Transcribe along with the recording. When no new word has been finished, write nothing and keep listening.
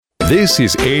This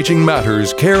is Aging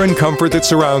Matters, care and comfort that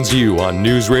surrounds you on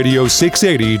News Radio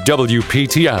 680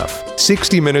 WPTF.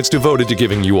 60 minutes devoted to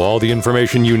giving you all the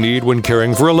information you need when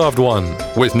caring for a loved one.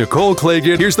 With Nicole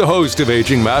Claggett, here's the host of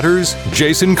Aging Matters,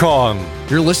 Jason Kong.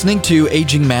 You're listening to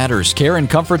Aging Matters, care and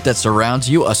comfort that surrounds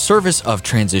you, a service of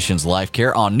Transitions Life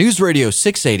Care on News Radio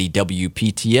 680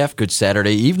 WPTF. Good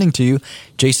Saturday evening to you.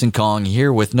 Jason Kong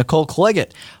here with Nicole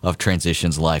Claggett of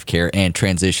Transitions Life Care and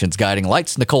Transitions Guiding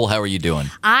Lights. Nicole, how are you doing?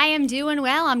 I am doing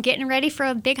well. I'm getting ready for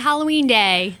a big Halloween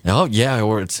day. Oh, yeah,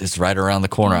 it's right around the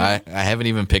corner. I haven't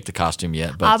even picked a costume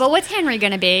yet. But what's Henry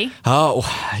going to be?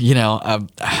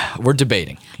 We're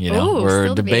debating. Ooh,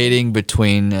 we're debating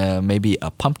between maybe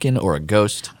a pumpkin or a ghost.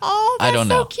 Oh, that's I don't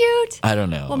know. So cute. I don't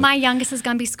know. Well, my youngest is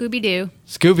going to be Scooby-Doo.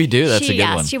 Scooby-Doo, that's a good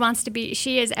one. Yes, she wants to be.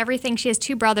 She is everything. She has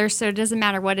two brothers, so it doesn't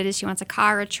matter what it is. She wants a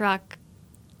car, a truck,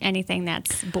 anything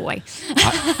that's boy.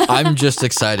 I'm just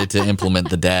excited to implement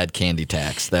the dad candy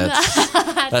tax. That's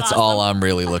awesome. All I'm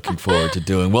really looking forward to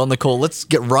doing. Well, Nicole, let's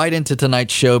get right into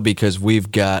tonight's show because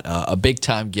we've got a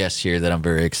big-time guest here that I'm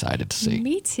very excited to see.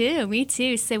 Me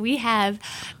too. So we have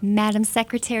Madam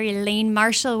Secretary Elaine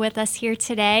Marshall with us here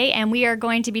today, and we are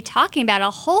going to be talking about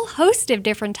a whole host of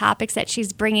different topics that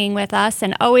she's bringing with us,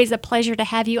 and always a pleasure to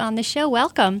have you on the show.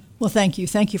 Welcome. Well, thank you.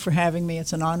 Thank you for having me.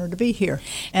 It's an honor to be here.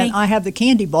 And I have the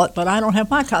candy bought, but I don't have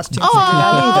my costume figured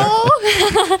out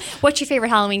either. What's your favorite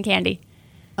Halloween candy?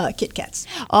 Kit Kats.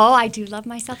 Oh, I do love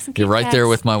myself some Kit Kats. You're right there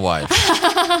with my wife.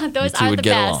 Those you two are would the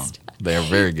get best. along. They're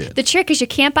very good. The trick is you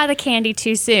can't buy the candy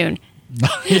too soon.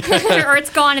 Or it's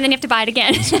gone and then you have to buy it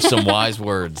again. Some wise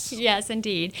words. Yes,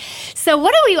 indeed. So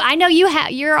I know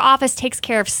your office takes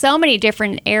care of so many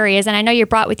different areas, and I know you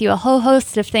brought with you a whole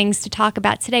host of things to talk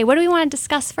about today. What do we want to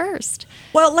discuss first?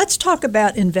 Well, let's talk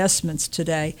about investments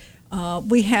today.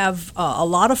 We have a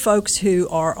lot of folks who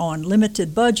are on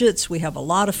limited budgets. We have a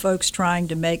lot of folks trying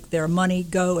to make their money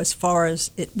go as far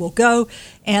as it will go.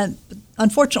 And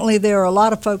unfortunately, there are a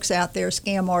lot of folks out there,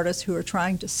 scam artists, who are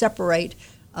trying to separate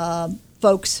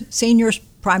folks, seniors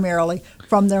primarily,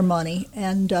 from their money.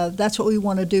 And that's what we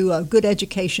want to do a good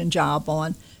education job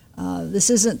on. This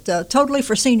isn't totally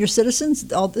for senior citizens.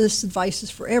 All this advice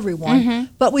is for everyone. Mm-hmm.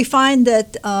 But we find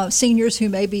that seniors who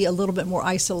may be a little bit more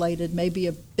isolated, may be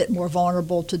a bit more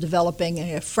vulnerable to developing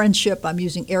a friendship. I'm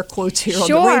using air quotes here on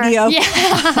the radio.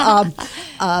 Yeah.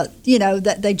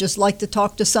 That they just like to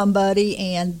talk to somebody,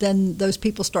 and then those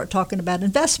people start talking about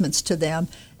investments to them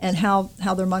and how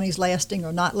their money's lasting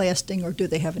or not lasting, or do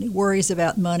they have any worries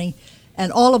about money.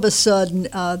 And all of a sudden,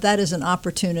 that is an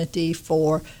opportunity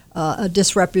for a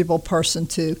disreputable person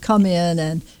to come in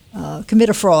and commit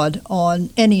a fraud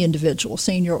on any individual,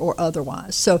 senior or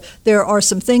otherwise. So there are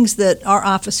some things that our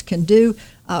office can do.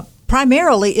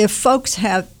 Primarily, if folks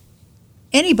have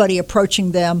anybody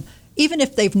approaching them, even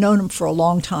if they've known them for a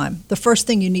long time, the first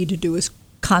thing you need to do is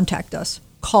contact us,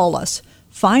 call us.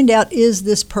 Find out, is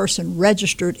this person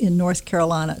registered in North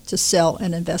Carolina to sell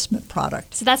an investment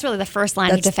product? So that's really the first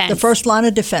line of defense. The first line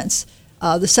of defense.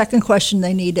 The second question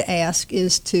they need to ask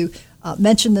is to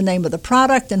mention the name of the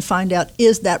product and find out,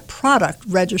 is that product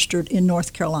registered in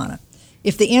North Carolina?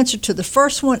 If the answer to the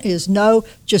first one is no,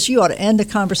 you ought to end the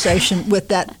conversation with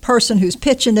that person who's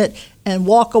pitching it and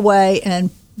walk away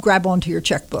and grab onto your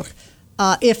checkbook.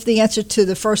 If the answer to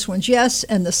the first one's yes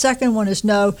and the second one is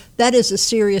no, that is a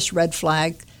serious red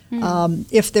flag.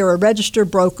 If they're a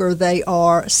registered broker, they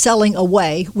are selling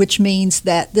away, which means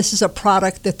that this is a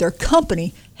product that their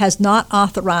company has not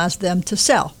authorized them to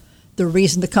sell. The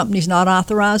reason the company's not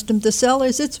authorized them to sell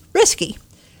is it's risky.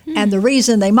 And the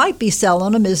reason they might be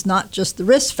selling them is not just the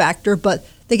risk factor, but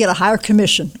they get a higher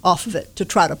commission off of it to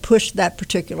try to push that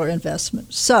particular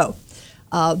investment. So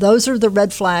those are the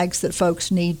red flags that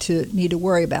folks need to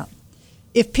worry about.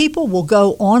 If people will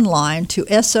go online to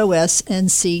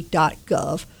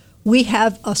sosnc.gov, we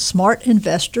have a smart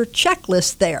investor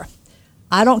checklist there.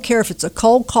 I don't care if it's a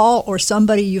cold call or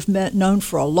somebody you've known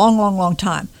for a long, long, long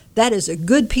time. That is a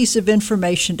good piece of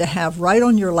information to have right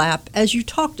on your lap as you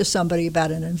talk to somebody about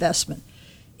an investment.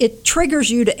 It triggers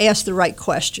you to ask the right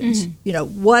questions.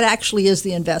 Mm-hmm. What actually is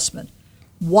the investment?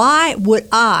 Why would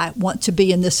I want to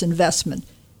be in this investment?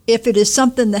 If it is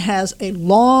something that has a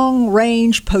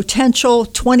long-range potential,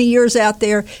 20 years out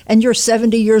there, and you're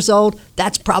 70 years old,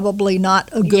 that's probably not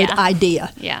a good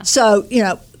idea. Yeah. So,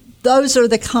 those are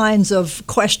the kinds of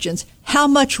questions. How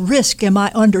much risk am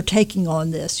I undertaking on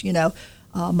this?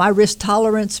 My risk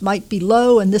tolerance might be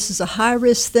low, and this is a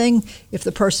high-risk thing. If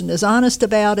the person is honest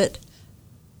about it,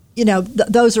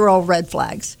 those are all red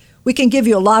flags. We can give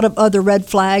you a lot of other red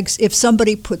flags. If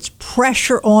somebody puts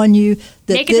pressure on you,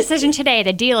 that make a decision today.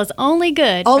 The deal is only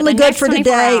good. Only for the good next for 24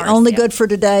 today. hours. Only Yep. good for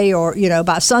today, or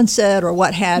by sunset, or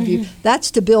what have you.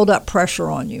 That's to build up pressure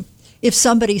on you. If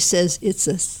somebody says it's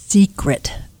a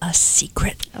secret.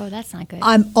 Oh, that's not good.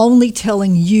 I'm only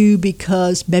telling you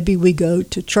because maybe we go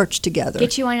to church together.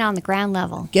 Get you in on the ground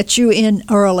level. Get you in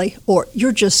early, or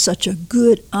you're just such a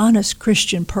good, honest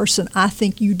Christian person. I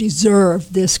think you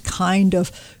deserve this kind of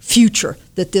future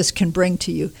that this can bring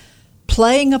to you.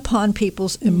 Playing upon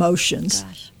people's emotions.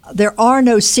 Gosh. There are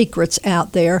no secrets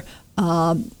out there.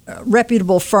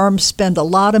 Reputable firms spend a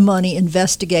lot of money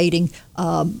investigating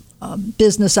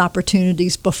business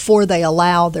opportunities before they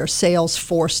allow their sales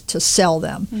force to sell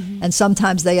them. And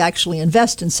sometimes they actually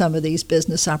invest in some of these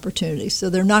business opportunities. So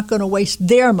they're not going to waste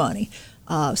their money.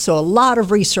 So a lot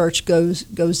of research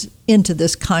goes into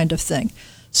this kind of thing.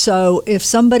 So if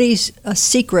somebody's a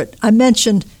secret, I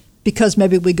mentioned because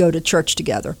maybe we go to church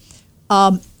together.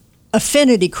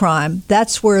 Affinity crime,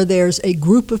 that's where there's a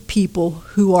group of people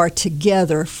who are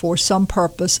together for some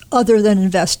purpose other than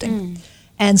investing.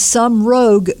 And some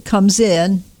rogue comes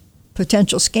in,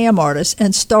 potential scam artist,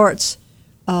 and starts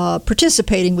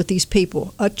participating with these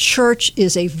people. A church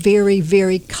is a very,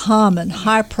 very common,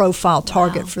 high-profile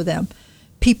target for them.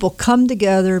 People come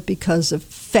together because of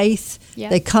faith. Yep.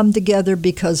 They come together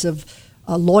because of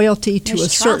loyalty to There's a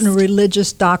certain trust.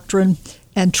 religious doctrine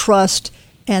and trust.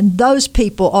 And those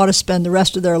people ought to spend the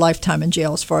rest of their lifetime in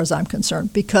jail, as far as I'm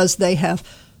concerned, because they have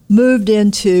moved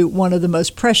into one of the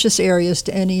most precious areas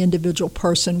to any individual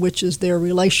person, which is their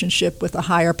relationship with a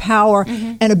higher power,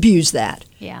 and abuse that.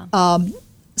 Yeah.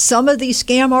 Some of these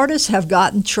scam artists have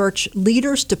gotten church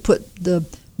leaders to put the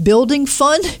building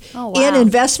fund in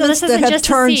investments So this that isn't have just the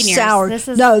turned seniors. sour. This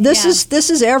is- This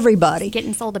is everybody.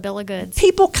 Getting sold a bill of goods.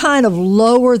 People kind of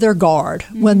lower their guard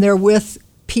when they're with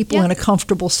people Yep. in a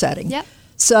comfortable setting. Yep.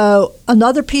 So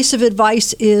another piece of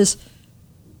advice is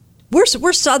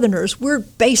we're Southerners. We're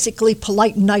basically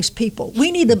polite and nice people. We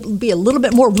need to be a little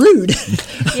bit more rude.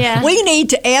 Yeah. We need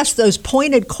to ask those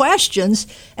pointed questions.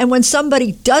 And when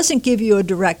somebody doesn't give you a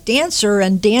direct answer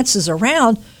and dances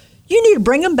around, you need to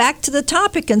bring them back to the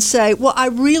topic and say, well, I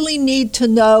really need to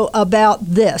know about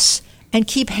this, and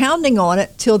keep hounding on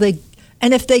it till they,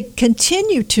 and if they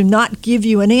continue to not give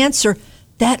you an answer,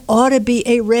 that ought to be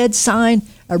a red sign,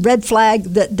 a red flag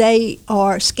that they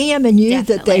are scamming you, that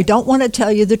Definitely. they don't want to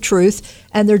tell you the truth,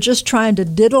 and they're just trying to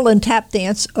diddle and tap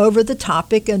dance over the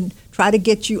topic and try to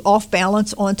get you off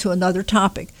balance onto another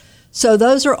topic. So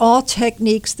those are all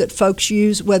techniques that folks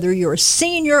use, whether you're a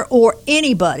senior or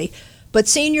anybody. But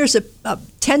seniors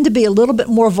tend to be a little bit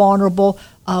more vulnerable.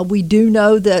 We do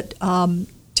know that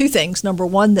two things. Number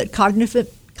one, that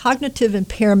cognitive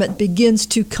impairment begins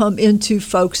to come into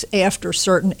folks after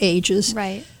certain ages.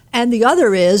 Right. And the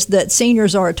other is that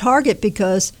seniors are a target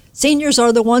because seniors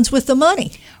are the ones with the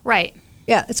money. Right.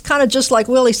 Yeah, it's kind of just like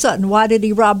Willie Sutton. Why did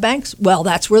he rob banks? Well,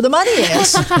 that's where the money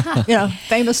is.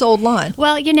 Famous old line.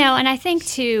 Well, and I think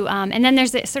too, and then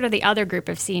there's sort of the other group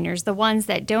of seniors, the ones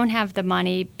that don't have the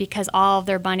money because all of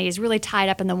their money is really tied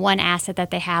up in the one asset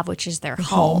that they have, which is their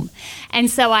home. And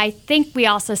so I think we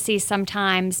also see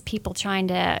sometimes people trying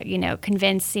to,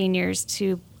 convince seniors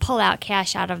to pull out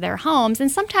cash out of their homes. And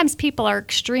sometimes people are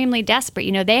extremely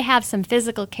desperate. They have some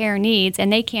physical care needs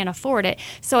and they can't afford it.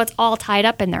 So it's all tied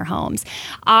up in their homes.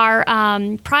 Are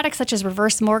products such as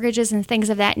reverse mortgages and things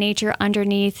of that nature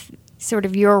underneath sort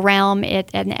of your realm at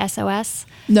the SOS?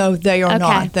 No, they are Okay.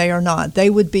 not. They are not. They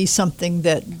would be something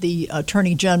that the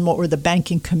Attorney General or the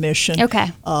Banking Commission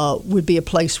would be a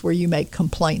place where you make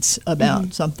complaints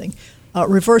about something.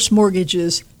 Reverse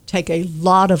mortgages take a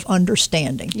lot of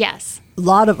understanding. Yes. A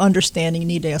lot of understanding. You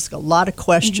need to ask a lot of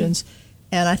questions.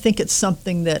 And I think it's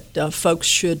something that folks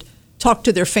should talk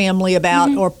to their family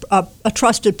about or a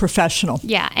trusted professional.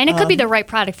 Yeah, and it could be the right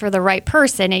product for the right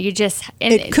person. And It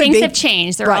could things be. have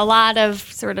changed. There Right. are a lot of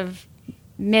sort of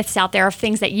myths out there of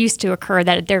things that used to occur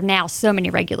that there are now so many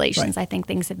regulations. Right. I think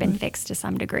things have been fixed to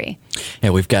some degree.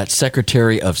 Yeah, we've got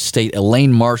Secretary of State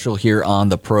Elaine Marshall here on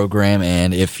the program.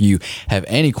 And if you have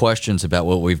any questions about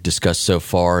what we've discussed so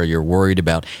far, or you're worried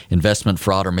about investment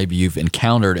fraud, or maybe you've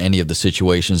encountered any of the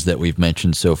situations that we've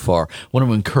mentioned so far, I want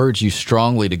to encourage you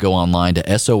strongly to go online to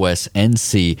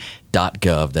sosnc.gov.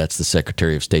 That's the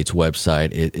Secretary of State's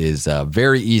website. It is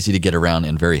very easy to get around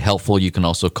and very helpful. You can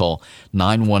also call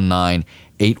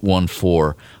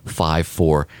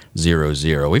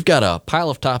 919-814-5400. We've got a pile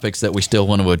of topics that we still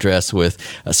want to address with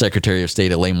Secretary of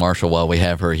State Elaine Marshall while we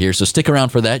have her here. So stick around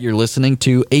for that. You're listening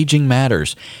to Aging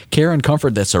Matters, care and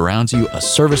comfort that surrounds you, a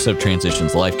service of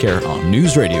Transitions Life Care on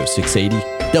News Radio 680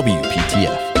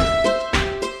 WPTF.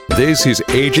 This is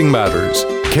Aging Matters,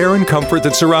 care and comfort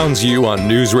that surrounds you on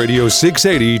News Radio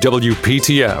 680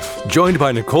 WPTF. Joined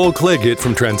by Nicole Claggett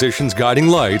from Transitions Guiding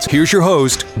Lights, here's your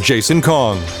host, Jason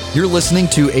Kong. You're listening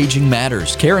to Aging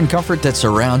Matters, care and comfort that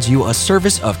surrounds you, a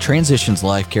service of Transitions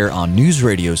Life Care on News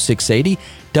Radio 680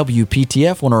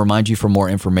 WPTF. Want to remind you, for more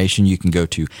information, you can go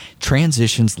to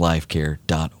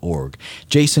transitionslifecare.org.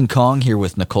 Jason Kong here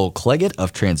with Nicole Claggett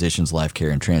of Transitions Life Care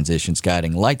and Transitions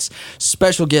Guiding Lights.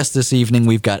 Special guest this evening,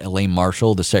 we've got Elaine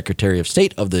Marshall, the Secretary of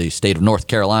State of the state of North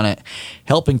Carolina,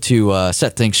 helping to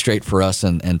set things straight for us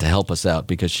and to help us out,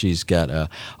 because she's got a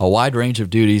wide range of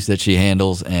duties that she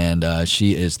handles, and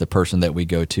she is the person that we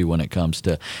go to when it comes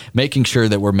to making sure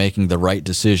that we're making the right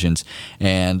decisions.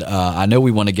 And I know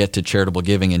we want to get to charitable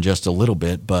giving in just a little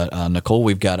bit, but Nicole,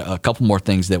 we've got a couple more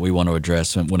things that we want to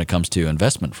address when it comes to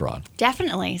investment fraud.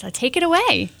 Definitely. So take it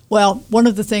away. Well, one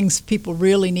of the things people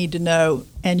really need to know,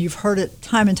 and you've heard it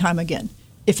time and time again,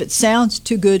 if it sounds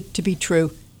too good to be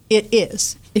true, it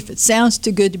is. If it sounds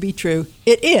too good to be true,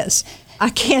 it is.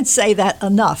 I can't say that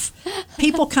enough.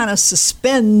 People kind of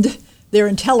suspend their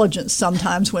intelligence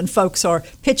sometimes when folks are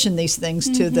pitching these things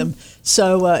to them.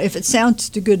 So if it sounds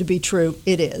too good to be true,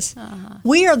 it is.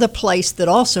 We are the place that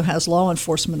also has law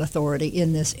enforcement authority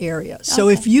in this area. So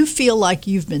if you feel like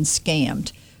you've been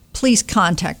scammed, please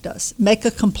contact us. Make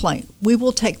a complaint. We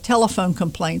will take telephone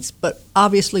complaints, but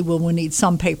obviously we will need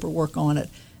some paperwork on it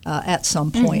at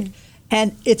some point.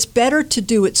 And it's better to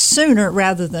do it sooner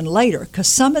rather than later, because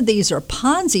some of these are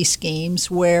Ponzi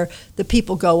schemes where the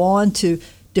people go on to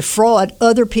defraud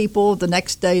other people the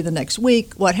next day, the next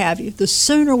week, what have you. The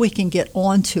sooner we can get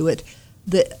onto it,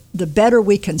 the better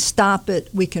we can stop it,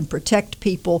 we can protect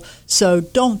people. So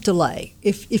don't delay.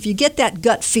 If you get that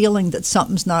gut feeling that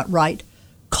something's not right,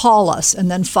 call us and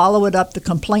then follow it up. The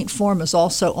complaint form is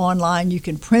also online. You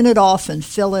can print it off and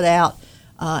fill it out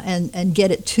and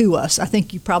get it to us. I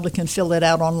think you probably can fill it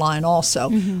out online also,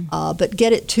 but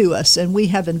get it to us. And we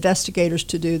have investigators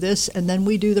to do this, and then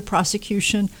we do the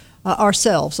prosecution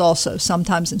ourselves also,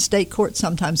 sometimes in state court,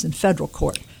 sometimes in federal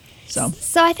court. So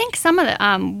I think some of the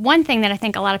one thing that I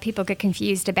think a lot of people get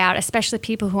confused about, especially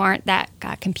people who aren't that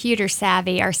computer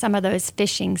savvy, are some of those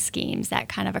phishing schemes that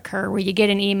kind of occur where you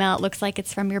get an email, it looks like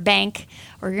it's from your bank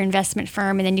or your investment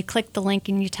firm, and then you click the link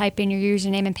and you type in your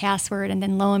username and password, and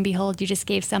then lo and behold, you just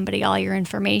gave somebody all your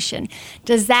information.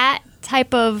 Does that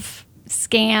type of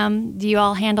scam, do you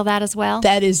all handle that as well?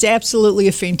 That is absolutely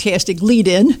a fantastic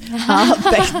lead-in,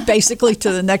 basically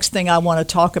to the next thing I want to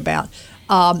talk about.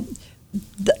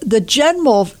 The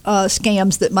general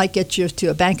scams that might get you to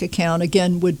a bank account,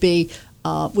 again, would be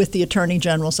with the Attorney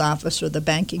General's office or the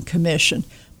Banking Commission.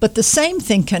 But the same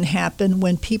thing can happen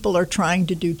when people are trying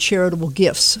to do charitable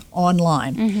gifts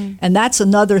online. And that's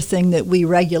another thing that we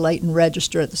regulate and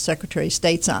register at the Secretary of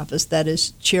State's office, that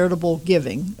is charitable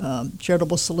giving,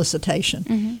 charitable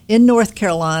solicitation. In North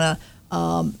Carolina,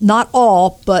 not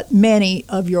all, but many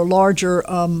of your larger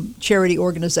charity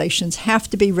organizations have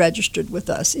to be registered with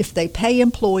us. If they pay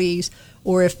employees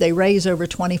or if they raise over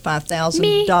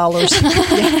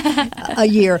 $25,000 a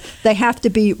year, they have to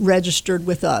be registered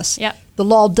with us. The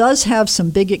law does have some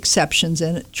big exceptions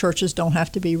in it. Churches don't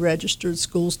have to be registered.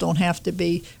 Schools don't have to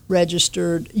be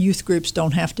registered. Youth groups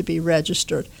don't have to be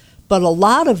registered. But a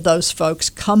lot of those folks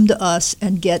come to us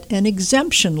and get an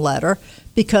exemption letter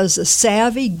because a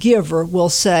savvy giver will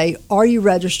say, are you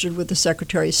registered with the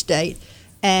Secretary of State?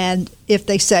 And if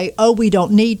they say, oh, we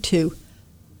don't need to,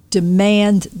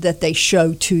 demand that they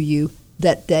show to you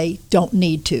that they don't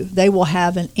need to. They will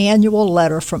have an annual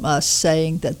letter from us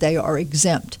saying that they are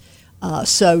exempt.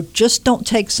 So just don't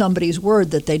take somebody's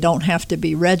word that they don't have to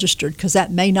be registered, because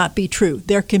that may not be true.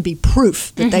 There can be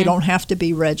proof that they don't have to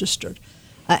be registered.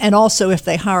 And also, if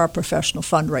they hire a professional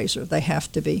fundraiser, they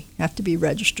have to be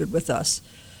registered with us.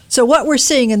 So what we're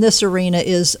seeing in this arena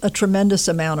is a tremendous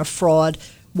amount of fraud,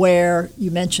 where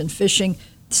you mentioned phishing,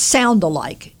 sound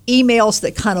alike, emails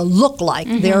that kind of look like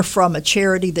they're from a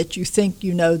charity that you think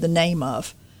you know the name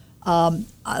of.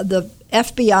 The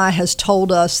FBI has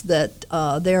told us that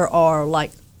there are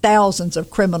like thousands of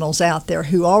criminals out there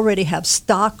who already have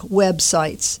stock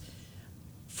websites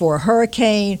for a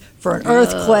hurricane, for an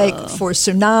earthquake, for a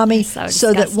tsunami,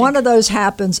 so that one of those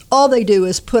happens, all they do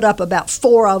is put up about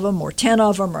 4 of them or 10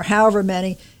 of them or however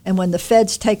many, and when the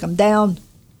feds take them down,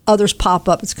 others pop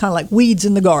up. It's kind of like weeds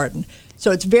in the garden. So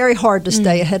it's very hard to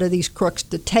stay ahead of these crooks,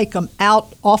 to take them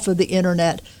out off of the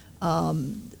internet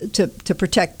to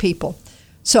protect people.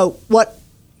 So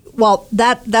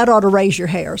that ought to raise your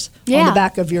hairs on the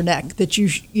back of your neck, that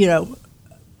you know,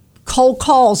 cold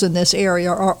calls in this area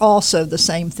are also the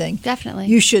same thing. Definitely.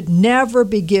 You should never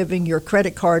be giving your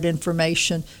credit card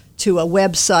information to a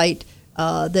website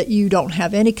that you don't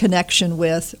have any connection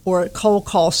with, or a cold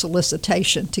call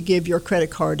solicitation to give your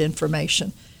credit card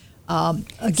information.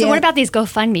 Again, so what about these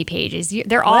GoFundMe pages?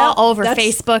 They're all over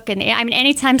Facebook, and I mean,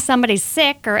 anytime somebody's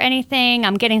sick or anything,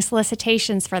 I'm getting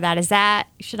solicitations for that.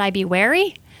 Should I be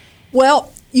wary?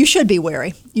 Well, you should be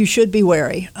wary. You should be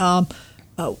wary.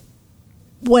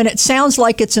 When it sounds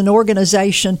like it's an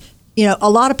organization, a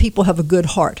lot of people have a good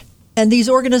heart, and these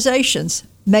organizations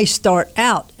may start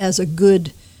out as a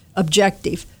good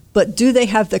objective, but do they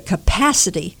have the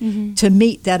capacity to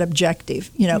meet that objective?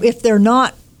 If they're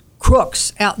not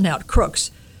crooks, out and out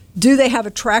crooks, do they have a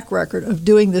track record of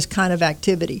doing this kind of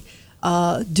activity?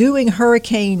 Doing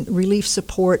hurricane relief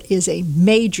support is a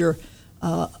major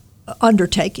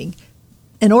undertaking.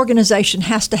 An organization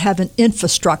has to have an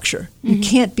infrastructure. You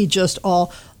can't be just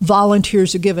all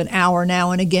volunteers who give an hour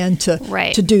now and again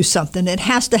to do something. It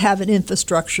has to have an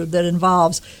infrastructure that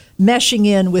involves meshing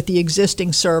in with the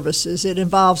existing services. It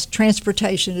involves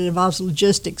transportation. It involves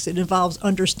logistics. It involves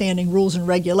understanding rules and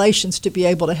regulations to be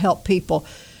able to help people.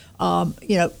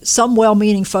 Some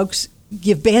well-meaning folks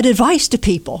give bad advice to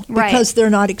people because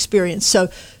they're not experienced. So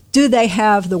do they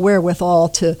have the wherewithal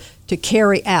to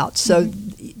carry out? So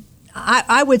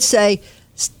I would say,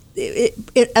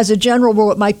 as a general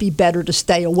rule, it might be better to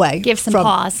stay away. Give some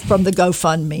pause from the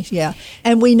GoFundMe. Yeah,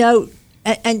 and we know,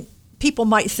 and people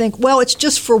might think, well, it's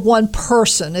just for one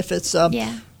person if it's a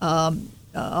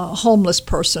homeless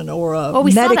person or a medical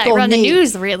we saw that on need. The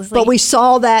news recently. But we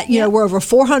saw that where over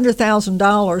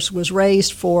 $400,000 was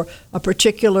raised for a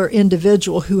particular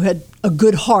individual who had a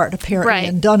good heart apparently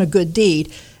and done a good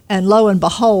deed, and lo and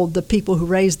behold, the people who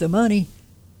raised the money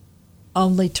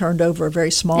only turned over a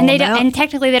very small amount. And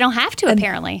technically they don't have to,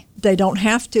 apparently. They don't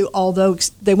have to, although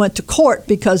they went to court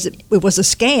because it was a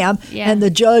scam, and the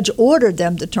judge ordered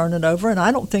them to turn it over, and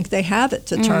I don't think they have it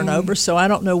to turn over, so I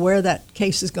don't know where that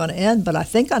case is going to end, but I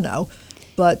think I know.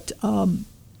 But, so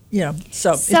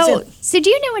do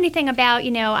you know anything about,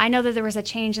 I know that there was a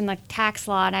change in the tax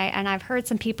law, and I've heard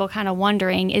some people kind of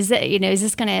wondering, is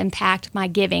this going to impact my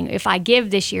giving if I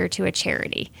give this year to a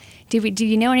charity? Do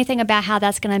you know anything about how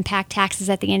that's going to impact taxes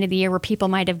at the end of the year, where people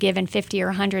might have given $50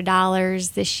 or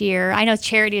 $100 this year? I know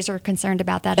charities are concerned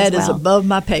about that as well. That is above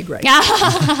my pay grade.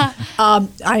 I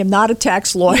am not a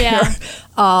tax lawyer,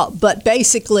 but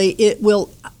basically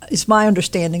it's my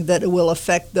understanding that it will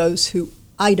affect those who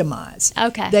itemize.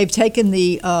 Okay. They've taken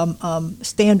the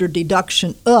standard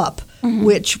deduction up,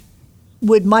 which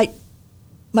might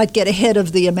get ahead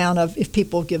of the amount of if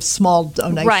people give small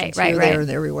donations here, there, and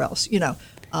everywhere else.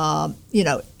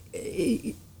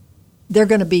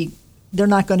 They're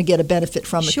not going to get a benefit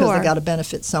from it because they got a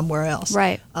benefit somewhere else.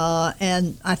 Right.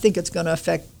 And I think it's going to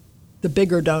affect the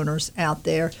bigger donors out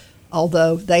there,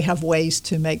 although they have ways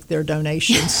to make their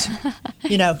donations,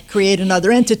 create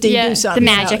another entity, do something.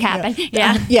 The magic happen.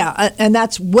 And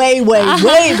that's way, way,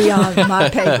 way beyond my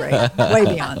pay grade, way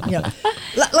beyond.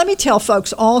 Let me tell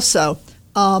folks also,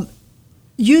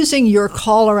 using your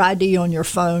caller ID on your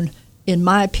phone, in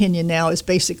my opinion now, is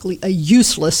basically a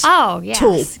useless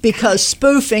tool, because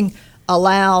spoofing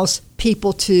allows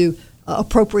people to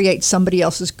appropriate somebody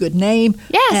else's good name.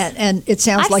 Yes. And it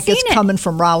sounds like it's coming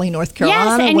from Raleigh, North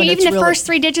Carolina. Yes, and even the first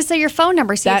 3 digits of your phone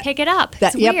number, so you pick it up.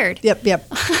 It's weird. Yep.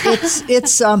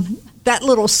 It's that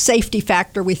little safety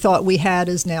factor we thought we had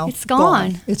is now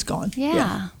gone. It's gone.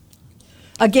 Yeah.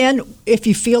 Again, if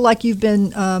you feel like you've been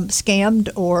scammed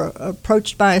or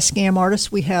approached by a scam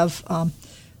artist, we have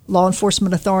law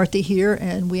enforcement authority here,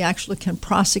 and we actually can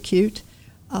prosecute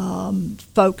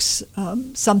folks.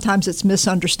 Sometimes it's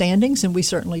misunderstandings, and we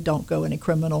certainly don't go any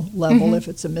criminal level if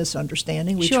it's a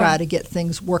misunderstanding. We try to get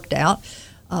things worked out.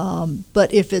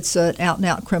 But if it's an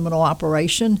out-and-out criminal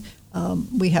operation,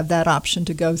 we have that option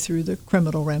to go through the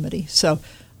criminal remedy. So,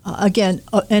 again,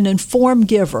 an informed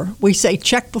giver, we say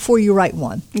check before you write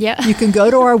one. Yeah. You can go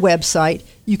to our website.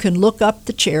 You can look up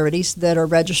the charities that are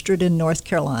registered in North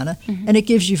Carolina, and it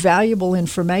gives you valuable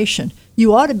information.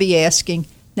 You ought to be asking,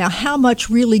 now, how much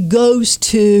really goes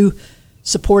to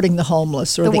supporting the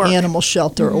homeless or the animal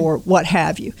shelter or what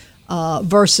have you,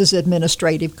 versus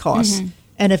administrative costs?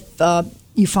 And if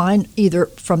you find either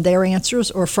from their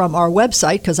answers or from our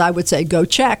website, because I would say go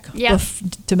check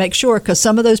to make sure, because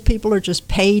some of those people are just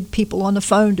paid people on the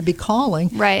phone to be calling.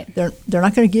 Right. They're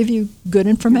not going to give you good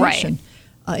information.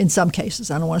 In some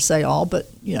cases. I don't want to say all, but,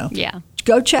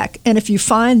 go check. And if you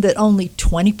find that only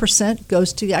 20%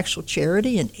 goes to the actual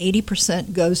charity and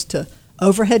 80% goes to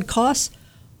overhead costs,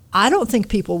 I don't think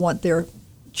people want their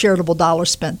charitable dollars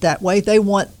spent that way. They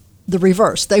want the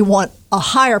reverse. They want a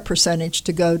higher percentage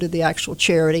to go to the actual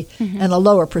charity and a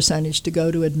lower percentage to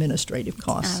go to administrative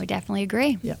costs. I would definitely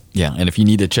agree. Yeah, and if you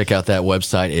need to check out that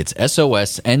website, it's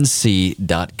sosnc.gov,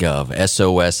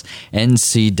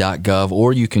 sosnc.gov,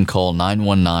 or you can call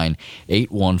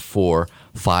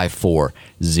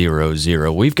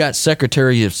 919-814-5400. We've got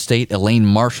Secretary of State Elaine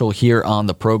Marshall here on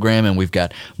the program, and we've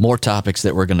got more topics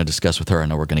that we're going to discuss with her. I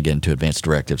know we're going to get into advanced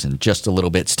directives in just a little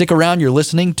bit. Stick around. You're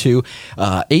listening to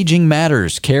Aging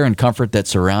Matters, Care and Comfort that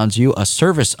Surrounds You, a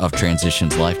service of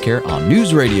Transitions Life Care on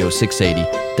News Radio 680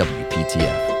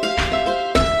 WPTF.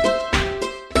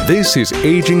 This is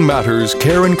Aging Matters,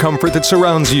 Care and Comfort that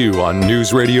Surrounds You on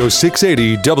News Radio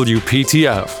 680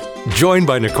 WPTF. Joined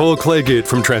by Nicole Claggett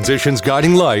from Transitions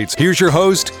Guiding Lights, here's your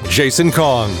host, Jason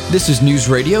Kong. This is News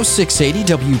Radio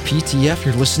 680 WPTF.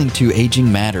 You're listening to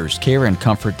Aging Matters, Care and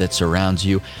Comfort that Surrounds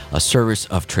You, a service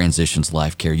of Transitions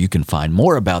Life Care. You can find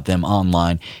more about them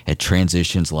online at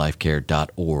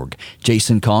transitionslifecare.org.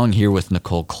 Jason Kong here with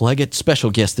Nicole Claggett.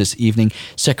 Special guest this evening,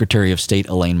 Secretary of State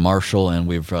Elaine Marshall, and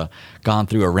we've gone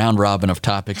through a round robin of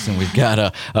topics, and we've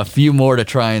got a few more to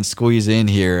try and squeeze in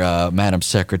here, Madam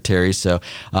Secretary. So,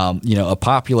 a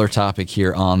popular topic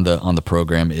here on the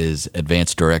program is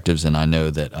advanced directives, and I know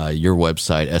that your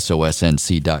website,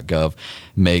 sosnc.gov,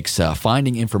 makes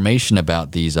finding information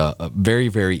about these very,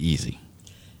 very easy.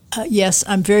 Yes,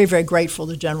 I'm very, very grateful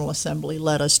the General Assembly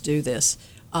let us do this.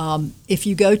 If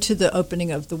you go to the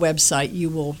opening of the website, you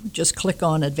will just click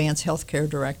on Advanced Healthcare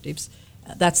Directives.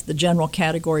 That's the general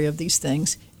category of these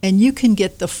things. And you can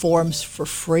get the forms for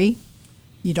free.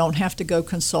 You don't have to go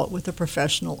consult with a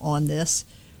professional on this.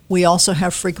 We also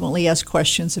have frequently asked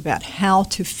questions about how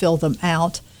to fill them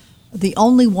out. The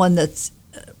only one that's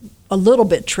a little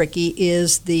bit tricky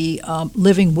is the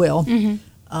living will,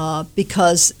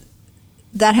 because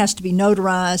that has to be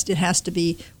notarized. It has to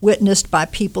be witnessed by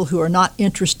people who are not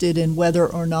interested in whether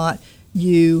or not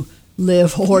you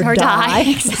live or die.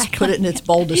 Exactly. Let's put it in its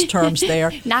boldest terms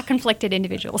there. Not conflicted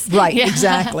individuals. Right,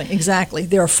 exactly.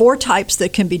 There are 4 types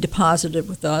that can be deposited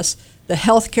with us. The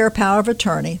healthcare power of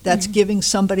attorney, that's giving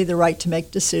somebody the right to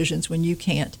make decisions when you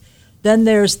can't. Then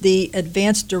there's the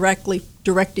advanced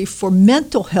directive for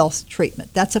mental health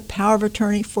treatment. That's a power of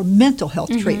attorney for mental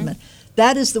health treatment.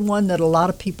 That is the one that a lot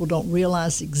of people don't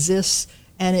realize exists,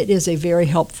 and it is a very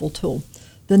helpful tool.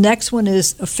 The next one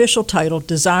is official title,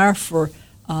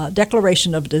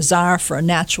 Declaration of Desire for a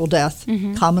Natural Death,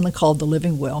 commonly called the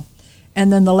Living Will.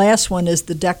 And then the last one is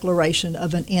the Declaration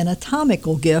of an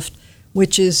Anatomical Gift,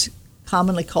 which is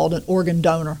commonly called an organ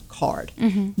donor card.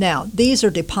 Now, these are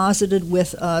deposited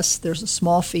with us. There's a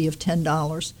small fee of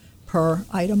 $10 per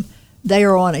item. They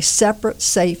are on a separate,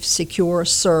 safe, secure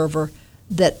server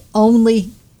that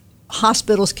only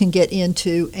hospitals can get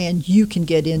into, and you can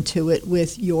get into it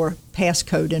with your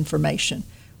passcode information.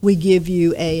 We give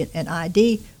you an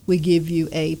ID. We give you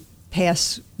a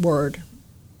password.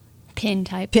 PIN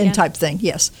type thing,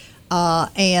 yes.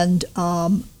 And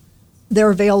they're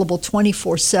available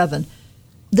 24/7.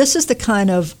 This is the kind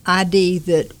of ID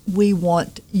that we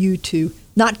want you to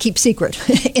not keep secret,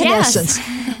 in essence.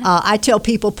 I tell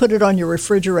people, put it on your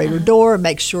refrigerator door,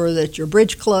 make sure that your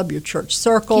bridge club, your church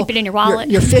circle, keep it in your wallet.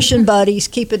 Your fishing buddies,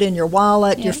 keep it in your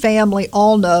wallet, your family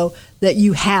all know that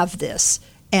you have this.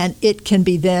 And it can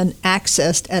be then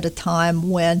accessed at a time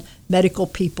when medical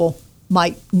people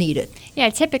might need it. Yeah,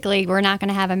 typically we're not going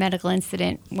to have a medical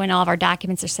incident when all of our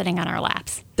documents are sitting on our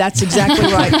laps. That's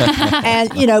exactly right.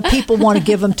 And, people want to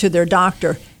give them to their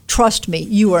doctor. Trust me,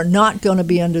 you are not going to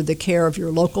be under the care of your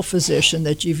local physician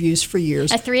that you've used for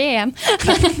years. At 3 a.m.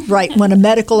 Right, when a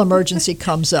medical emergency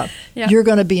comes up. You're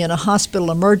going to be in a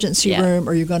hospital emergency room,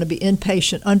 or you're going to be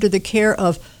inpatient under the care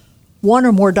of one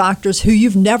or more doctors who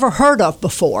you've never heard of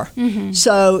before.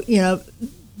 So,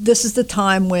 this is the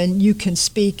time when you can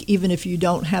speak even if you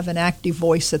don't have an active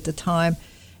voice at the time.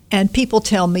 And people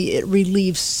tell me it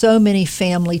relieves so many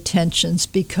family tensions,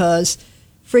 because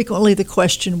frequently the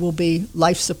question will be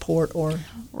life support or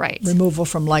removal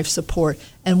from life support.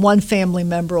 And one family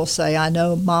member will say, I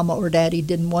know mama or daddy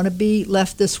didn't want to be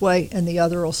left this way. And the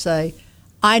other will say,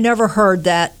 I never heard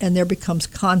that. And there becomes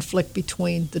conflict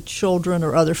between the children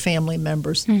or other family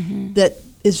members that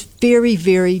is very,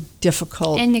 very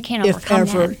difficult, and you can't overcome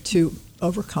if ever, that. to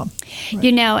overcome. Right.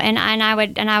 And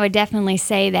I would definitely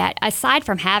say that aside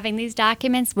from having these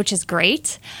documents, which is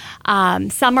great,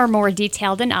 some are more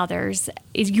detailed than others.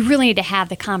 is you really need to have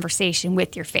the conversation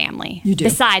with your family. You do.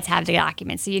 Besides have the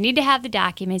documents. So you need to have the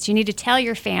documents. You need to tell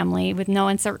your family with no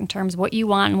uncertain terms what you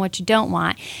want and what you don't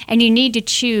want. And you need to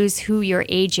choose who your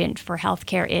agent for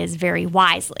healthcare is very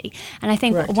wisely. And I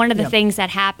think Correct. one of the Yeah. things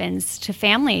that happens to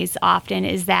families often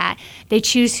is that they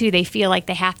choose who they feel like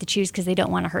they have to choose because they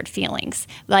don't want to hurt feelings.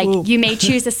 Like Ooh. you may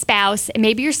choose a spouse, and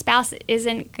maybe your spouse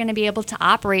isn't going to be able to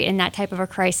operate in that type of a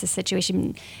crisis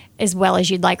situation as well as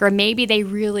you'd like, or maybe they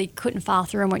really couldn't follow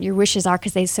through on what your wishes are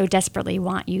because they so desperately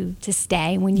want you to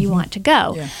stay when you want to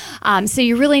go. Yeah. So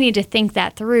you really need to think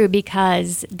that through,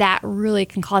 because that really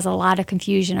can cause a lot of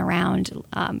confusion around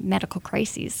medical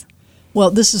crises. Well,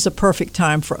 this is a perfect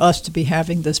time for us to be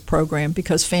having this program,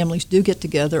 because families do get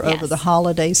together over Yes. the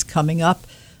holidays coming up,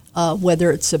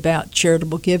 whether it's about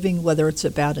charitable giving, whether it's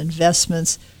about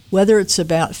investments, whether it's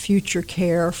about future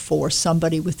care for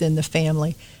somebody within the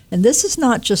family. And this is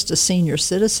not just a senior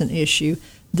citizen issue.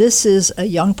 This is a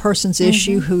young person's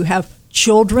issue who have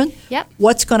children. Yep.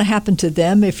 What's going to happen to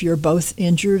them if you're both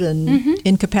injured and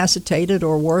incapacitated,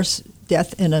 or worse,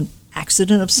 death in an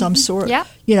accident of some sort? Yep.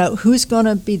 You know, who's going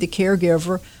to be the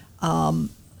caregiver?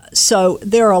 So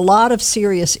there are a lot of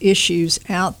serious issues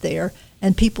out there,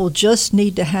 and people just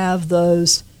need to have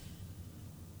those,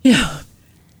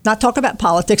 not talk about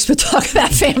politics, but talk about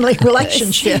family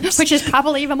relationships. Which is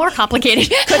probably even more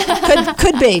complicated.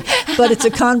 could be, but it's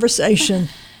a conversation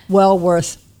well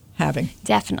worth having.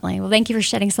 Definitely. Well, thank you for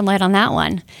shedding some light on that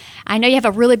one. I know you have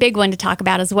a really big one to talk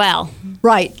about as well.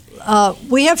 Right.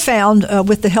 We have found,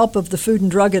 with the help of the Food and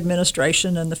Drug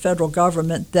Administration and the federal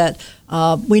government, that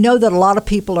we know that a lot of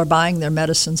people are buying their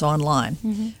medicines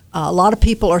online. A lot of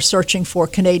people are searching for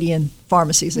Canadian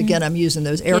pharmacies. Again, I'm using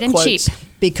those air Get 'em quotes cheap.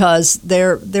 because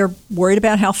they're worried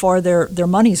about how far their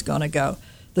money's going to go.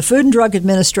 The Food and Drug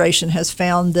Administration has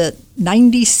found that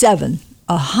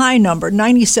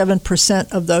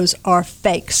 97% of those are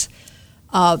fakes.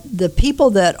 The people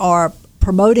that are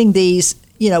promoting these,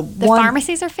 The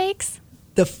pharmacies are fakes?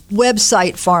 the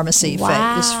website pharmacy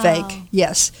Wow. is fake.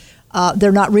 Yes,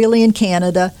 they're not really in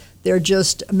Canada. They're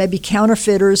just maybe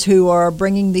counterfeiters who are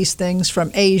bringing these things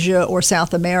from Asia or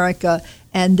South America,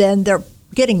 and then they're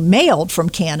getting mailed from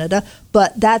Canada.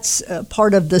 But that's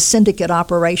part of the syndicate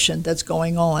operation that's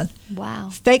going on. Wow.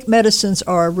 Fake medicines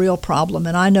are a real problem,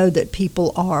 and I know that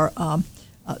people are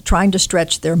trying to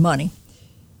stretch their money.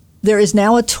 There is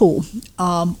now a tool.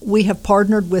 We have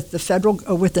partnered with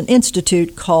with an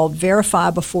institute called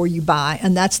Verify Before You Buy,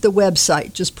 and that's the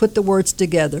website. Just put the words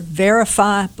together: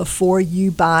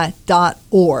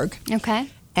 verifybeforeyoubuy.org. Okay.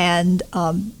 And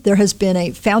there has been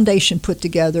a foundation put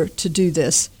together to do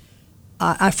this.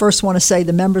 I first want to say,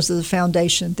 the members of the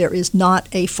foundation, there is not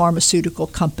a pharmaceutical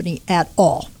company at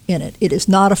all in it. It is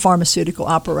not a pharmaceutical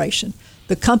operation.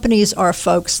 The companies are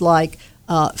folks like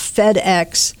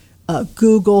FedEx,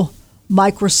 Google,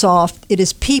 Microsoft. It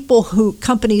is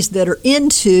companies that are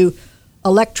into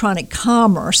electronic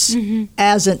commerce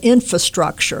as an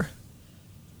infrastructure,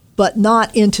 but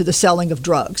not into the selling of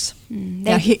drugs.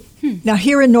 Now,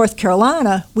 here in North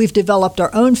Carolina, we've developed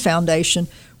our own foundation,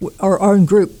 our own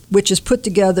group, which is put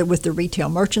together with the Retail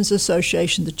Merchants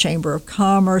Association, the Chamber of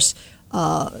Commerce,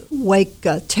 Wake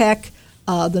Tech,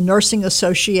 the Nursing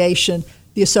Association,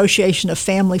 the Association of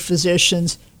Family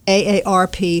Physicians,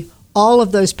 AARP. All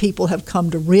of those people have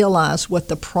come to realize what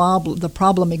the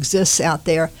problem exists out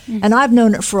there. And I've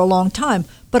known it for a long time,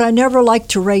 but I never like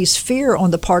to raise fear on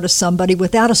the part of somebody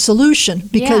without a solution,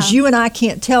 because you and I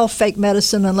can't tell fake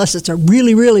medicine unless it's a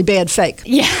really, really bad fake.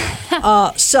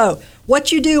 Yeah. So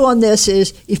what you do on this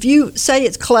is, if you say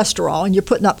it's cholesterol and you're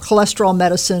putting up cholesterol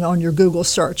medicine on your Google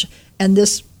search, and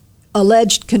this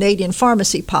alleged Canadian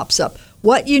pharmacy pops up,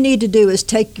 what you need to do is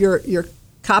take your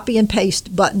copy and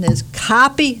paste button is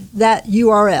copy that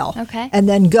URL, Okay. and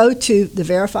then go to the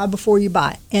Verify Before You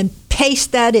Buy and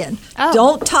paste that in. Oh.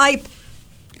 Don't type,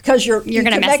 because you're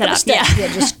gonna can mess make it a up, mistake. yeah.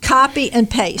 Just copy and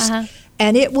paste,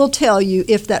 and it will tell you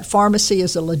if that pharmacy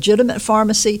is a legitimate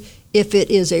pharmacy, if it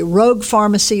is a rogue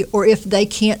pharmacy, or if they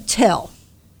can't tell.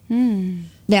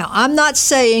 Now, I'm not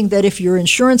saying that if your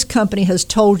insurance company has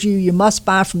told you must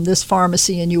buy from this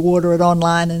pharmacy and you order it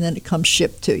online and then it comes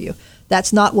shipped to you.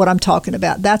 That's not what I'm talking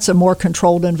about. That's a more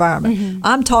controlled environment.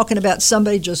 I'm talking about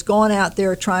somebody just going out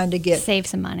there trying to Save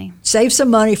some money. save some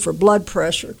money for blood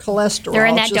pressure, cholesterol. They're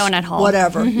in that just donut hole.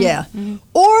 Whatever,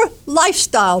 Or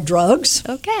lifestyle drugs.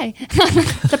 Okay.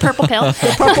 The purple pill. No,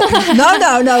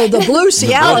 the blue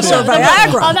Cialis or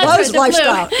Viagra. Oh, that's Those right, the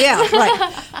blue. lifestyle. Yeah,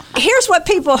 right. Here's what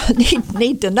people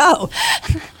need to know.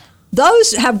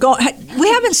 Those have gone. We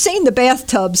haven't seen the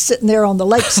bathtubs sitting there on the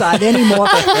lakeside anymore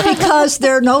because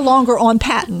they're no longer on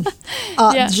patent.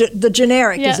 The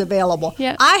generic is available.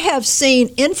 Yeah. I have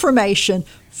seen information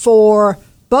for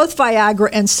both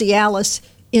Viagra and Cialis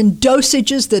in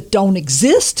dosages that don't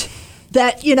exist.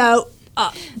 That to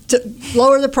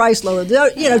lower the price,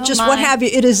 what have you.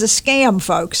 It is a scam,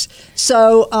 folks.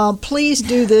 So please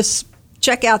do this.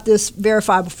 Check out this.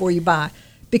 Verify before you buy.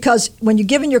 Because when you're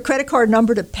giving your credit card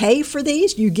number to pay for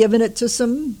these, you're giving it to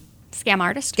some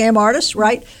scam artist,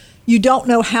 right? You don't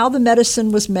know how the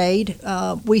medicine was made.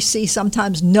 We see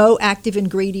sometimes no active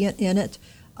ingredient in it.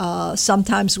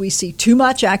 Sometimes we see too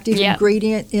much active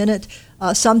ingredient in it.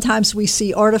 Sometimes we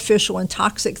see artificial and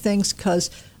toxic things because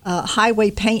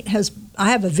highway paint I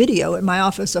have a video in my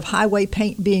office of highway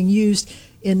paint being used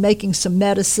in making some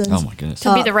medicines. Oh, my goodness.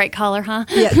 To be the right color, huh?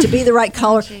 Yeah, to be the right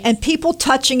color. And people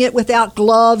touching it without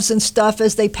gloves and stuff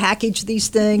as they package these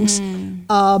things.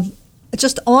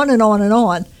 Just on and on and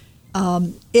on.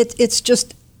 It's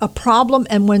just a problem.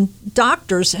 And when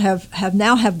doctors have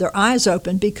now their eyes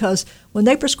open, because when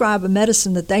they prescribe a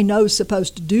medicine that they know is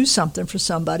supposed to do something for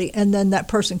somebody, and then that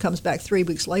person comes back 3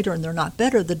 weeks later and they're not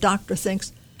better, the doctor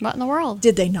thinks, what in the world?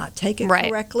 Did they not take it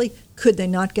correctly? Could they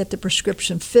not get the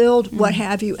prescription filled? What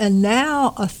have you? And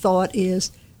now a thought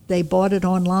is they bought it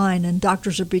online, and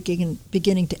doctors are beginning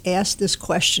to ask this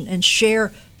question and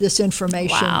share this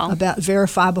information about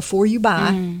verify before you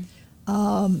buy.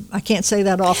 I can't say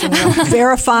that often enough.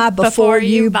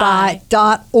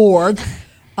 Verifybeforeyoubuy.org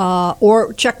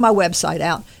or check my website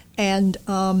out and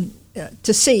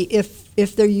to see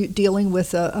if they're dealing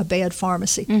with a bad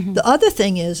pharmacy. The other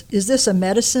thing is this a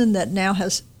medicine that now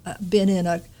has been in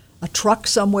a truck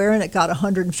somewhere and it got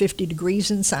 150 degrees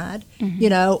inside,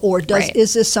 or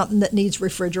is this something that needs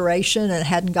refrigeration and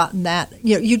hadn't gotten that?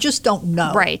 You just don't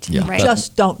know. Right.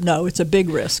 Just don't know. It's a big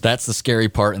risk. That's the scary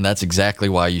part, and that's exactly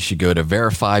why you should go to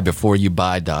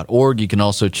verifybeforeyoubuy.org. You can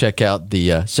also check out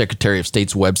the Secretary of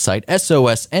State's website.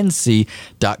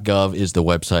 sosnc.gov is the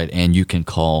website, and you can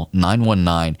call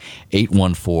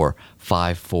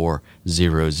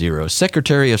 919-814-5400.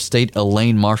 Secretary of State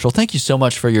Elaine Marshall, thank you so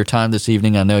much for your time this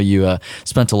evening. I know you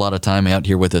spent a lot of time out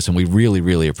here with us, and we really,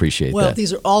 really appreciate that. Well,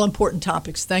 these are all important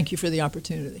topics. Thank you for the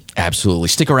opportunity. Absolutely.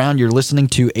 Stick around. You're listening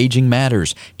to Aging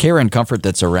Matters, care and comfort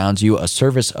that surrounds you, a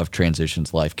service of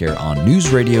Transitions Life Care on News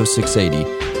Radio 680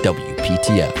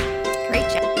 WPTF. Great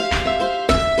job.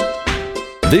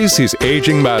 This is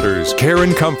Aging Matters, care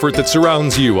and comfort that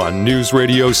surrounds you on News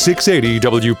Radio 680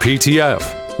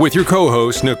 WPTF. With your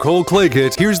co-host, Nicole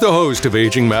Claggett, here's the host of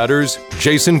Aging Matters,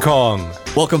 Jason Kong.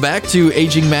 Welcome back to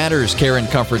Aging Matters, care and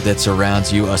comfort that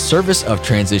surrounds you, a service of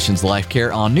Transitions Life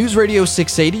Care on News Radio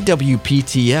 680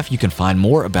 WPTF. You can find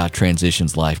more about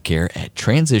Transitions Life Care at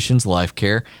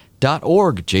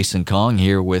transitionslifecare.org. Jason Kong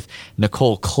here with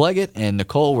Nicole Claggett. And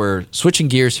Nicole, we're switching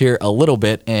gears here a little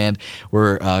bit, and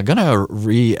we're going to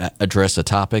readdress a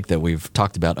topic that we've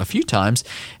talked about a few times,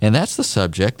 and that's the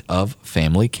subject of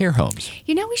family care homes.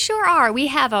 We sure are. We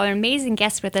have an amazing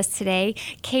guest with us today,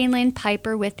 Kaylin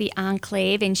Piper with the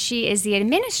Enclave, and she is the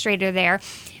administrator there.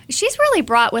 She's really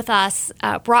brought with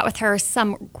her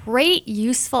some great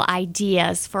useful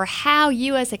ideas for how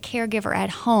you as a caregiver at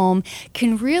home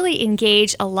can really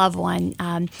engage a loved one.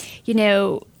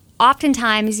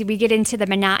 Oftentimes we get into the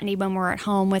monotony when we're at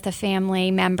home with a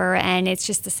family member, and it's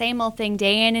just the same old thing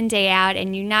day in and day out,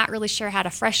 and you're not really sure how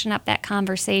to freshen up that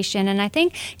conversation. And I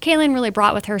think Kaylin really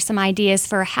brought with her some ideas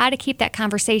for how to keep that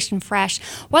conversation fresh,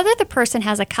 whether the person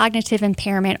has a cognitive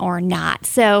impairment or not.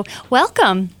 So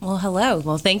welcome. Well, hello.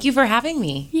 Well, thank you for having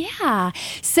me. Yeah.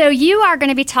 So you are going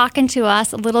to be talking to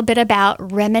us a little bit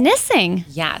about reminiscing.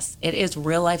 Yes, it is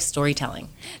real life storytelling.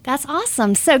 That's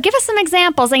awesome. So give us some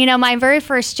examples. My very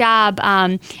first job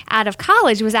out of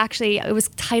college was it was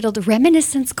titled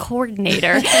Reminiscence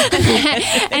Coordinator.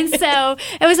 And so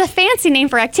it was a fancy name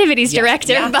for activities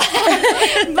director, but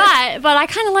I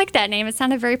kind of like that name. It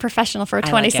sounded very professional for a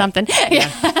 20-something.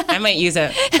 Yeah, I might use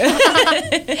it.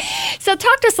 So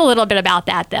talk to us a little bit about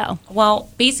that, though. Well,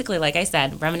 basically, like I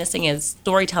said, reminiscing is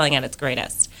storytelling at its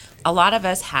greatest. A lot of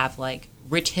us have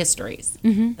rich histories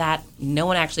that no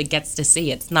one actually gets to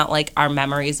see. It's not like our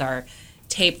memories are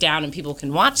taped down and people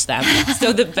can watch them.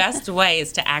 So the best way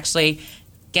is to actually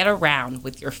get around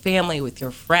with your family, with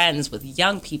your friends, with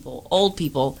young people, old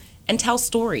people, and tell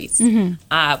stories.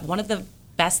 One of the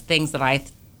best things that I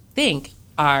think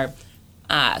are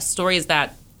stories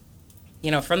that,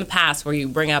 from the past, where you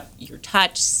bring up your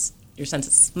touch, your sense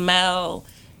of smell,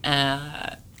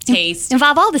 taste.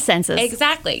 Involve all the senses.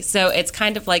 Exactly. So it's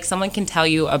kind of like someone can tell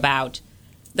you about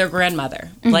their grandmother.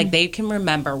 Like they can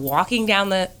remember walking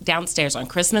downstairs on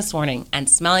Christmas morning and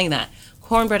smelling that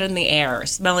cornbread in the air, or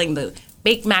smelling the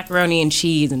baked macaroni and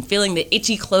cheese, and feeling the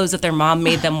itchy clothes that their mom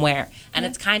made them wear. And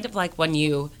it's kind of like when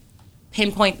you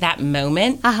pinpoint that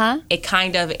moment, it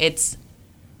kind of, it's,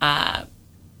 how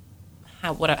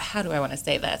do I want to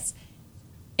say this?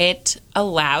 It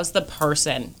allows the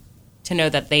person to know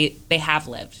that they have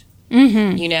lived,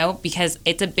 you know, because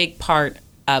it's a big part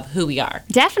of who we are.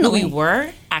 Definitely. Who we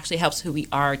were actually helps who we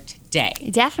are today.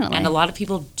 Definitely. And a lot of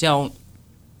people don't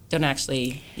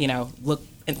actually, you know,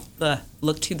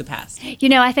 look to the past. You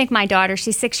know, I think my daughter,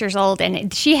 she's 6 years old,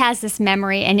 and she has this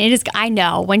memory, and it is, I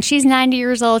know, when she's 90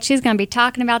 years old, she's going to be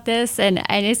talking about this, and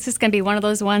it's just going to be one of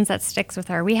those ones that sticks with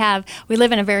her. We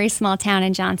live in a very small town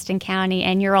in Johnston County,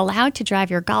 and you're allowed to drive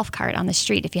your golf cart on the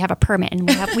street if you have a permit, and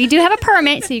we do have a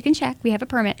permit, so you can check. We have a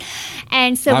permit.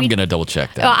 And so I'm going to double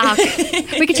check that.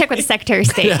 We can check with the Secretary of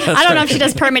State. I don't know if she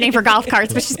does permitting for golf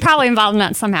carts, but she's probably involved in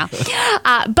that somehow.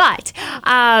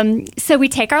 So we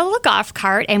take our little golf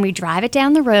cart, and we drive it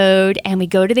down the road, and we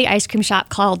go to the ice cream shop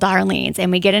called Darlene's,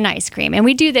 and we get an ice cream. And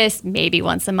we do this maybe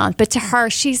once a month, but to her,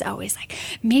 she's always like,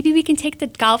 maybe we can take the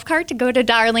golf cart to go to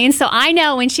Darlene's. So I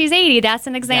know when she's 80, that's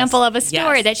an example of a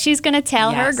story that she's going to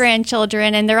tell her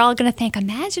grandchildren, and they're all going to think,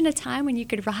 imagine a time when you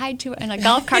could ride in a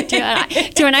golf cart to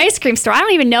an ice cream store. I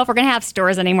don't even know if we're going to have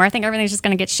stores anymore. I think everything's just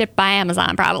going to get shipped by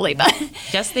Amazon probably. But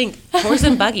just think, horse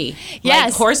and buggy.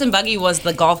 Yes. Like, horse and buggy was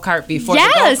the golf cart before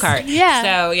the golf cart.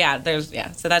 Yeah.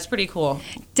 So that's pretty cool.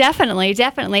 Definitely.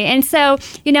 And so,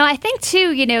 you know, I think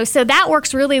too, you know, so that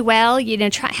works really well, you know,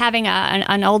 having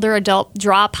an older adult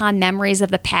draw upon memories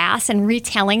of the past and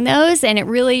retelling those. And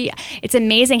it's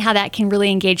amazing how that can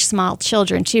really engage small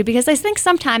children too, because I think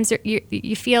sometimes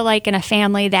you feel like in a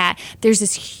family that there's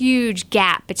this huge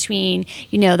gap between,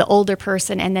 you know, the older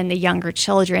person and then the younger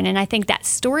children. And I think that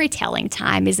storytelling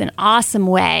time is an awesome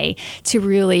way to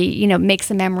really, you know, make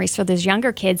some memories for those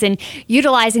younger kids, and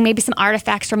utilizing maybe some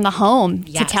artifacts from the home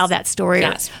to tell that story.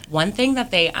 Yes. One thing that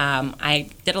I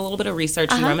did a little bit of research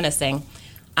and reminiscing.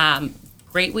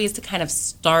 Great ways to kind of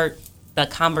start the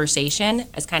conversation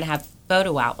is kind of have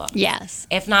photo albums. Yes.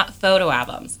 If not photo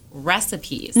albums,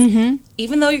 recipes.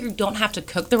 Even though you don't have to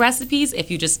cook the recipes,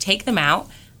 if you just take them out.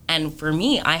 And for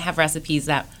me, I have recipes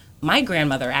that my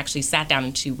grandmother actually sat down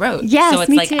and she wrote. Yes, so it's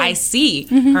me like too. I see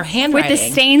her handwriting. With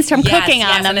the stains from cooking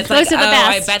on them. And it's Those like, are the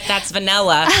best. I bet that's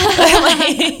vanilla.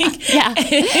 Yeah.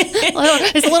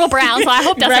 It's a little brown, so I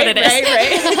hope that's what it is.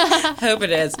 Right. Hope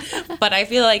it is. But I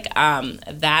feel like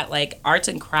that, like, arts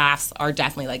and crafts are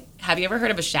definitely, like, have you ever heard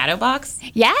of a shadow box?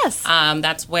 Yes.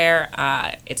 That's where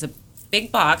it's a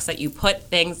big box that you put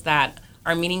things that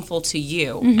are meaningful to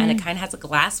you, and it kind of has a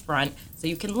glass front, so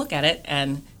you can look at it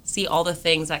and see all the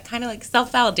things that kind of like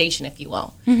self-validation, if you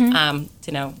will,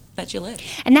 to know that you live.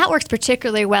 And that works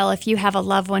particularly well if you have a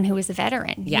loved one who is a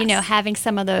veteran. Yes. You know, having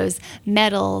some of those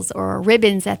medals or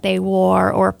ribbons that they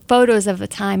wore or photos of the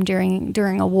time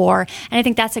during a war. And I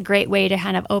think that's a great way to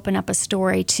kind of open up a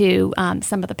story to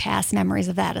some of the past memories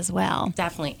of that as well.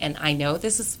 Definitely. And I know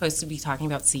this is supposed to be talking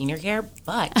about senior care,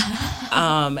 but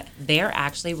there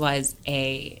actually was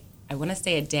I want to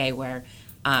say a day where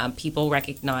people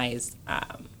recognize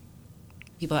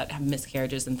people that have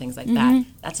miscarriages and things like that.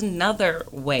 That's another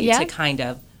way to kind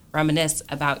of reminisce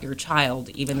about your child,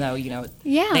 even though, you know,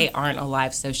 they aren't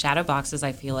alive. So shadow boxes,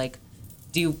 I feel like,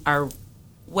 are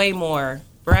way more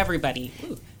for everybody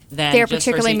than they're just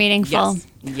particularly meaningful.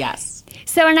 Yes.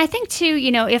 So, and I think too,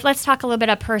 you know, let's talk a little bit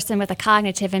about a person with a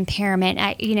cognitive impairment,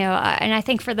 and I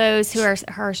think for those who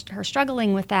are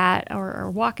struggling with that or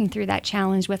walking through that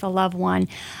challenge with a loved one,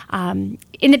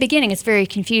 in the beginning it's very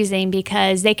confusing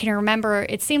because they can remember,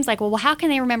 it seems like, well, how can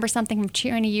they remember something from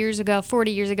 20 years ago,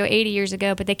 40 years ago, 80 years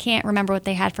ago, but they can't remember what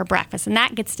they had for breakfast, and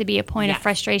that gets to be a point of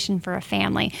frustration for a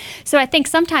family. So I think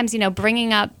sometimes, you know,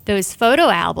 bringing up those photo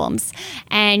albums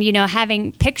and, you know,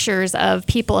 having pictures of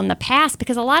people in the past,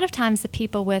 because a lot of times the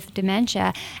people with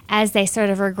dementia, as they sort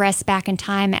of regress back in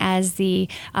time as the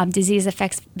disease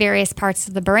affects various parts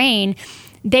of the brain,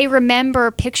 they remember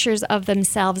pictures of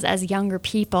themselves as younger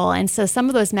people. And so some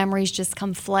of those memories just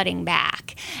come flooding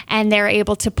back. And they're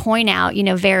able to point out, you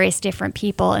know, various different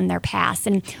people in their past.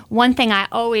 And one thing I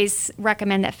always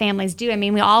recommend that families do, I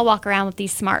mean, we all walk around with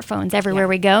these smartphones everywhere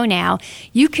we go now.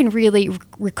 You can really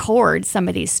record some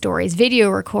of these stories, video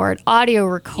record, audio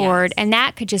record, and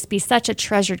that could just be such a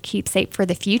treasured keepsake for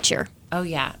the future. Oh,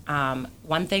 yeah.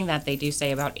 One thing that they do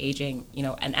say about aging, you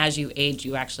know, and as you age,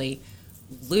 you actually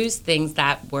lose things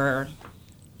that were,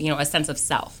 you know, a sense of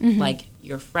self, like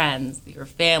your friends, your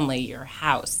family, your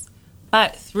house.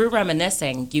 But through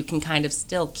reminiscing, you can kind of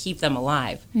still keep them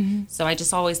alive. So I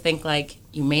just always think like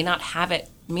you may not have it,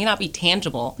 may not be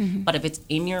tangible, but if it's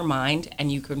in your mind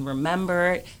and you can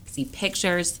remember it, see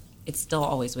pictures, it's still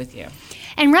always with you.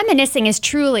 And reminiscing is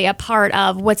truly a part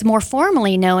of what's more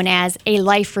formally known as a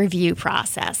life review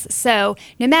process. So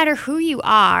no matter who you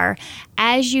are,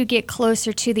 as you get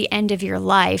closer to the end of your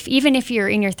life, even if you're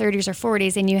in your 30s or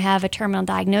 40s and you have a terminal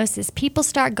diagnosis, people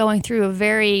start going through a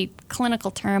very clinical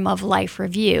term of life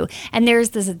review. And there's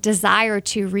this desire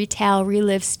to retell,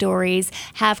 relive stories,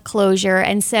 have closure.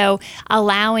 And so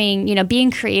allowing,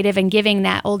 being creative and giving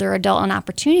that older adult an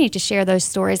opportunity to share those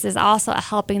stories is also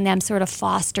helping them sort of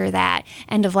foster that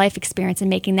end of life experience and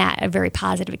making that a very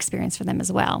positive experience for them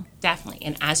as well. Definitely.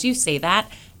 And as you say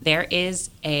that, there is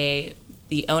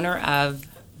the owner of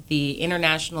the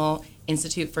International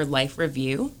Institute for Life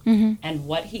Review, and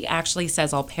what he actually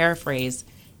says, I'll paraphrase,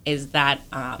 is that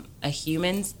a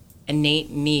human's innate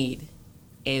need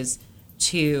is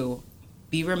to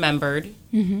be remembered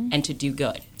and to do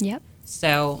good. Yep.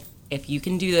 So if you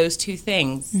can do those two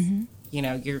things,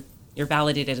 you're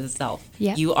validated as self.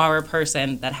 Yep. You are a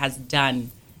person that has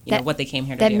done what they came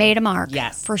here to do. That made a mark.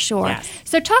 Yes. For sure. Yes.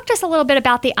 So talk to us a little bit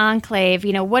about the Enclave.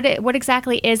 What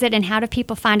exactly is it, and how do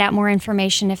people find out more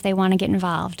information if they want to get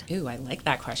involved? Ooh, I like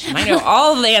that question. I know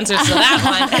all the answers to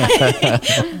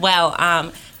that one.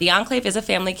 Well, the Enclave is a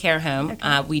family care home.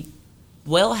 Okay. We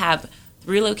will have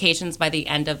 3 locations by the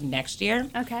end of next year.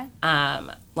 Okay.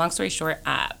 Long story short,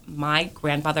 my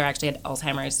grandfather actually had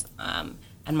Alzheimer's,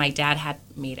 and my dad had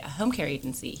made a home care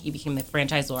agency. He became the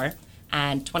franchisor.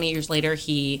 And 20 years later,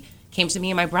 he came to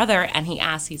me and my brother, and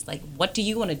he's like, what do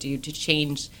you want to do to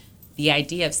change the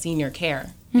idea of senior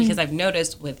care? Because I've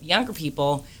noticed with younger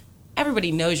people,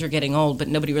 everybody knows you're getting old, but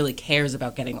nobody really cares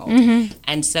about getting old.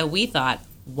 And so we thought,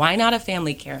 why not a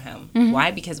family care home? Why?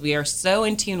 Because we are so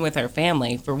in tune with our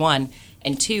family, for one.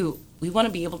 And 2, we want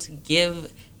to be able to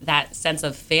give that sense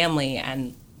of family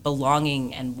and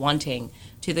belonging and wanting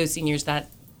to those seniors that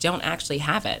don't actually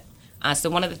have it.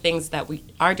 So one of the things that we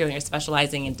are doing is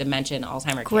specializing in dementia and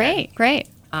Alzheimer's care. Great.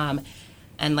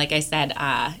 And like I said,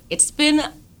 it's been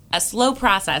a slow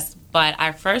process, but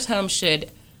our first home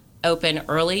should open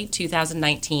early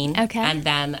 2019. Okay. And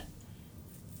then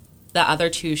the other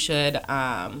 2 should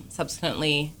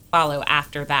subsequently follow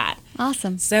after that.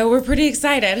 Awesome. So we're pretty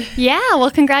excited. Yeah, well,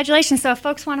 congratulations. So if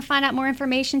folks want to find out more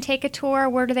information, take a tour,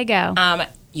 where do they go?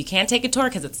 You can't take a tour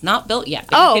because it's not built yet.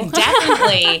 But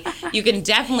you can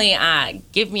definitely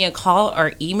give me a call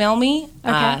or email me.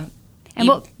 Okay. And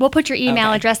we'll put your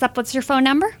email address up. What's your phone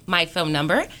number? My phone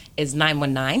number is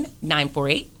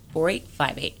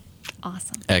 919-948-4858.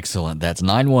 Awesome. Excellent. That's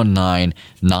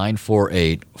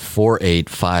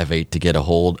 919-948-4858 to get a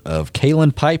hold of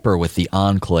Kaylin Piper with the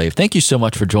Enclave. Thank you so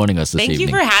much for joining us this evening. Thank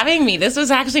you for having me. This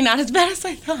was actually not as bad as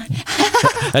I thought.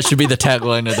 That should be the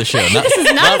tagline of the show. This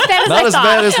is not as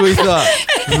bad as we thought.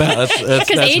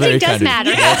 Because aging does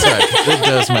matter. That's right. It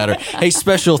does matter. Hey,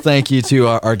 special thank you to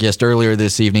our guest earlier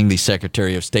this evening, the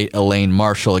Secretary of State, Elaine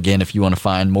Marshall. Again, if you want to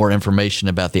find more information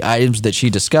about the items that she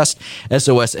discussed,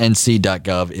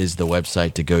 sosnc.gov is the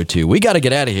website to go to. We got to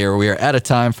get out of here. We are out of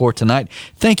time for tonight.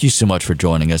 Thank you so much for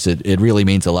joining us. It really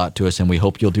means a lot to us, and we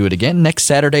hope you'll do it again next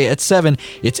Saturday at 7.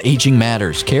 It's Aging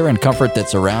Matters, care and comfort that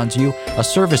surrounds you, a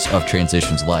service of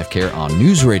Transitions Life Care on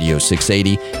News Radio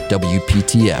 680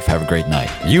 WPTF. Have a great night.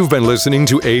 You've been listening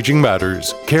to Aging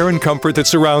Matters, care and comfort that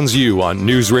surrounds you on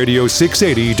News Radio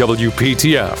 680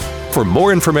 WPTF. For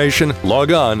more information,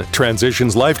 log on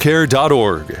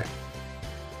transitionslifecare.org.